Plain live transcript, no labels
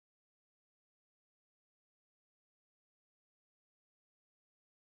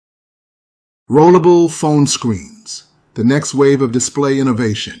Rollable phone screens, the next wave of display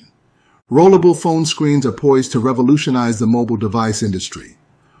innovation. Rollable phone screens are poised to revolutionize the mobile device industry,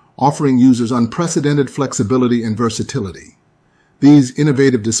 offering users unprecedented flexibility and versatility. These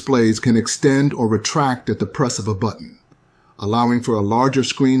innovative displays can extend or retract at the press of a button, allowing for a larger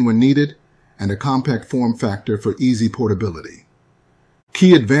screen when needed and a compact form factor for easy portability.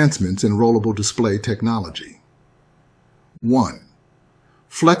 Key advancements in rollable display technology. 1.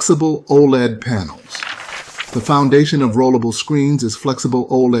 Flexible OLED panels. The foundation of rollable screens is flexible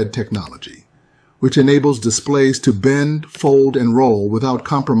OLED technology, which enables displays to bend, fold, and roll without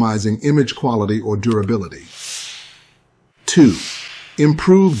compromising image quality or durability. 2.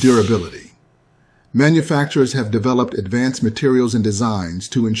 Improved durability. Manufacturers have developed advanced materials and designs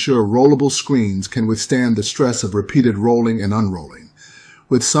to ensure rollable screens can withstand the stress of repeated rolling and unrolling,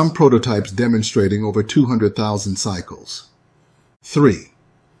 with some prototypes demonstrating over 200,000 cycles. 3.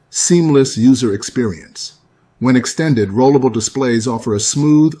 Seamless user experience. When extended, rollable displays offer a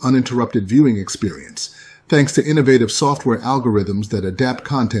smooth, uninterrupted viewing experience, thanks to innovative software algorithms that adapt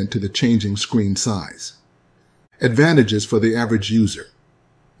content to the changing screen size. Advantages for the average user.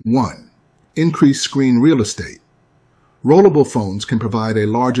 1. Increased screen real estate. Rollable phones can provide a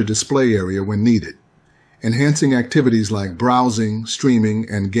larger display area when needed, enhancing activities like browsing, streaming,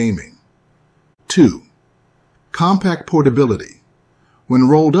 and gaming. 2. Compact portability. When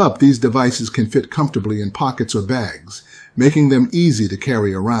rolled up, these devices can fit comfortably in pockets or bags, making them easy to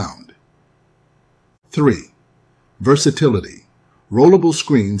carry around. 3. Versatility. Rollable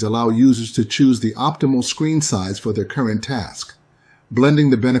screens allow users to choose the optimal screen size for their current task, blending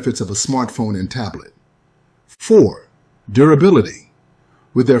the benefits of a smartphone and tablet. 4. Durability.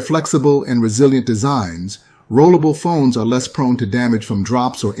 With their flexible and resilient designs, rollable phones are less prone to damage from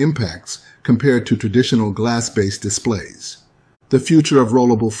drops or impacts compared to traditional glass-based displays. The future of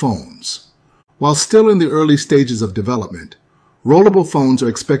rollable phones. While still in the early stages of development, rollable phones are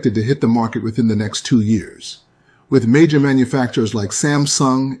expected to hit the market within the next 2 years, with major manufacturers like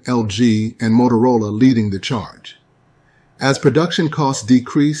Samsung, LG, and Motorola leading the charge. As production costs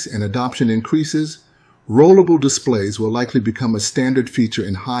decrease and adoption increases, rollable displays will likely become a standard feature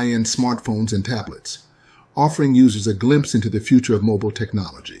in high-end smartphones and tablets, offering users a glimpse into the future of mobile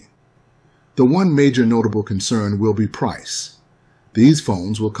technology. The one major notable concern will be price. These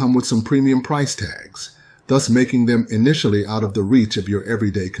phones will come with some premium price tags, thus making them initially out of the reach of your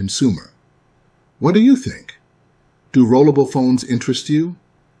everyday consumer. What do you think? Do rollable phones interest you?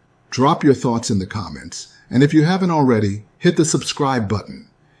 Drop your thoughts in the comments, and if you haven't already, hit the subscribe button.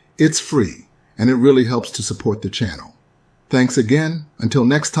 It's free, and it really helps to support the channel. Thanks again. Until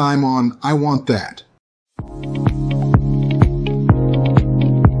next time on I Want That.